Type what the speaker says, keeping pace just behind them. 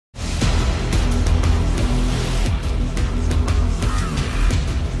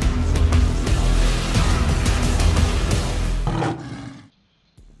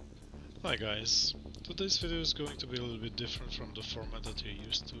guys, today's video is going to be a little bit different from the format that you're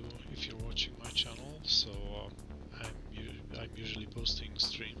used to if you're watching my channel. So I'm usually posting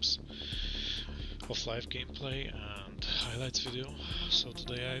streams of live gameplay and highlights video. So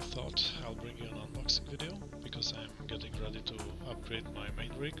today I thought I'll bring you an unboxing video because I'm getting ready to upgrade my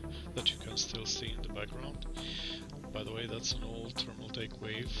main rig that you can still see in the background. By the way, that's an old Thermaltake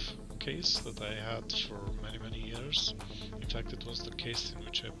Wave case that I had for many years. In fact, it was the case in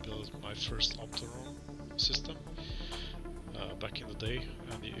which I built my first Opteron system back in the day,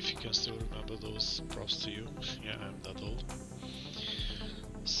 and if you can still remember those, props to you. Yeah, I'm that old.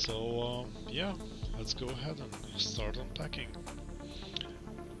 So yeah, let's go ahead and start unpacking.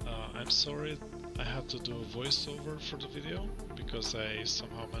 I'm sorry I had to do a voiceover for the video because I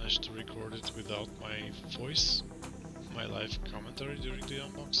somehow managed to record it without my voice, my live commentary during the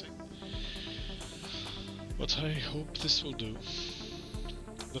unboxing. But I hope this will do.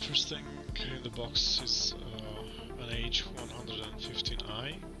 The first thing in the box is an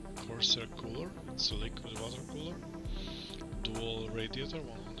H400i Corsair cooler. It's a liquid water cooler, dual radiator,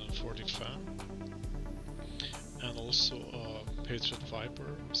 140 fan, and also a Patriot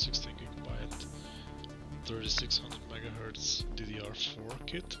Viper 16GB 3600 MHz DDR4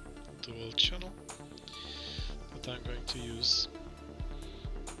 kit, dual channel, that I'm going to use.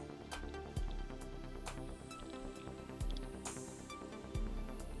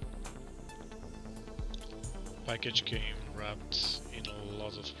 Package came wrapped in a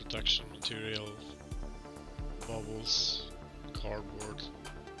lot of protection material, bubbles, cardboard,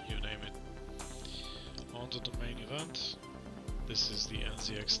 you name it. On to the main event. This is the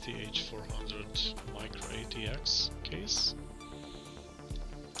NZXT H400 Micro ATX case.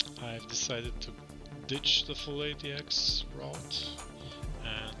 I've decided to ditch the full ATX route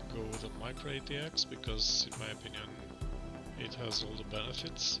and go with a Micro ATX because, in my opinion, it has all the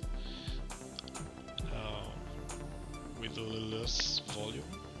benefits with a little less volume,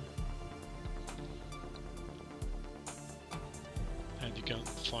 and you can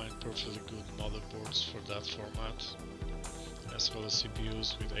find perfectly good motherboards for that format, as well as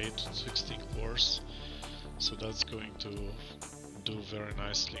CPUs with 8 to 16 cores, so that's going to do very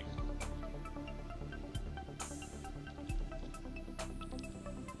nicely.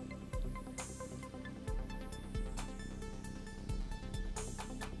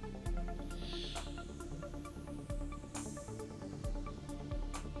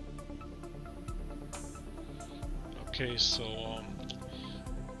 Okay, so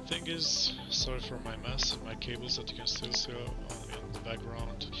thing is, sorry for my mess and my cables that you can still see in the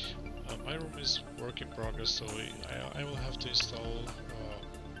background. My room is work in progress, so I will have to install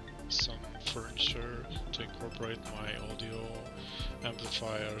some furniture to incorporate my audio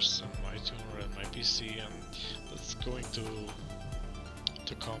amplifiers and my tuner and my PC, and that's going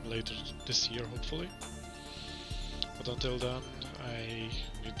to come later this year, hopefully. But until then, I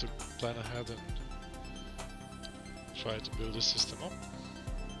need to plan ahead and try to build the system up.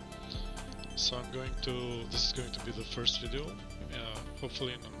 So this is going to be the first video,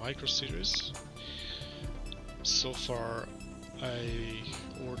 hopefully in a micro series. So far I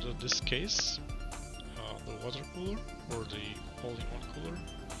ordered this case, the water cooler, or the all-in-one cooler,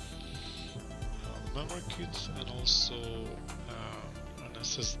 the memory kit, and also an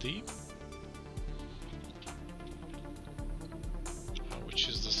SSD, which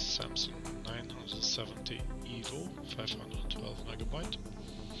is the Samsung 970 EVO 512 MB.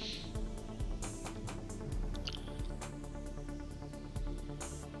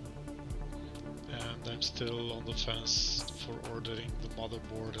 And I'm still on the fence for ordering the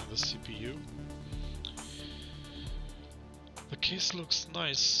motherboard and the CPU. The case looks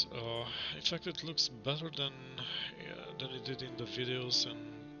nice. In fact, it looks better than it did in the videos and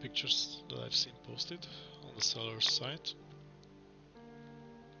pictures that I've seen posted on the seller's site.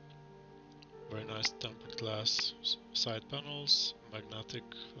 Very nice tempered glass side panels, magnetic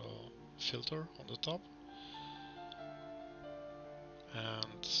filter on the top,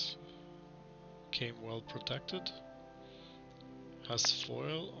 and came well protected. Has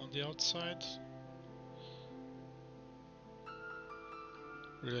foil on the outside,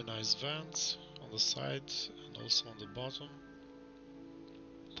 really nice vents on the side and also on the bottom,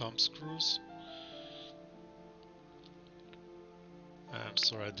 thumb screws. I'm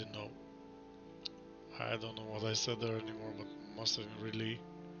sorry, I don't know what I said there anymore, but must have been really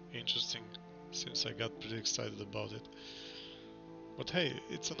interesting since I got pretty excited about it. But hey,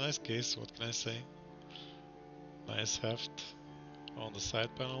 it's a nice case, what can I say? Nice heft on the side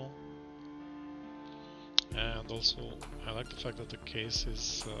panel, and also I like the fact that the case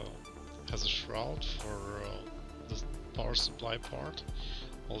has a shroud for the power supply part,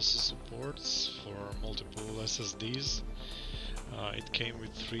 Also supports for multiple SSDs. It came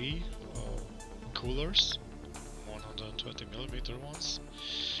with 3 coolers, 120mm ones.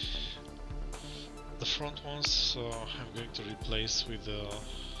 The front ones I'm going to replace with the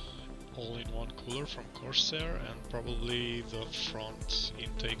all-in-one cooler from Corsair, and probably the front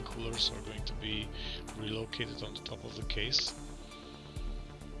intake coolers are going to be relocated on the top of the case.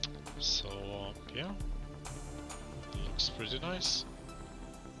 So yeah, looks pretty nice.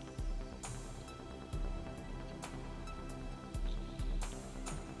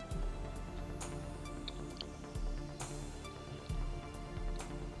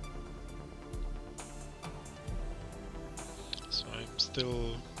 So I'm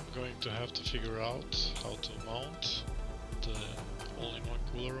still going to have to figure out how to mount the all-in-one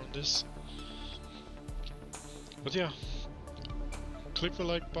cooler on this. But yeah, click the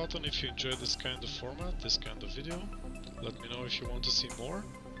like button if you enjoyed this kind of format, this kind of video. Let me know if you want to see more.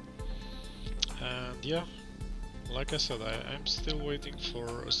 And yeah, like I said, I'm still waiting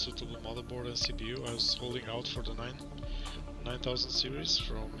for a suitable motherboard and CPU. I was holding out for the 9000 series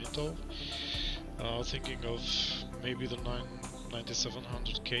from Intel, thinking of maybe the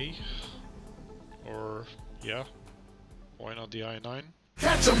 9700K, or yeah, why not the i9?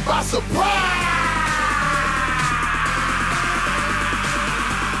 Catch 'em by surprise!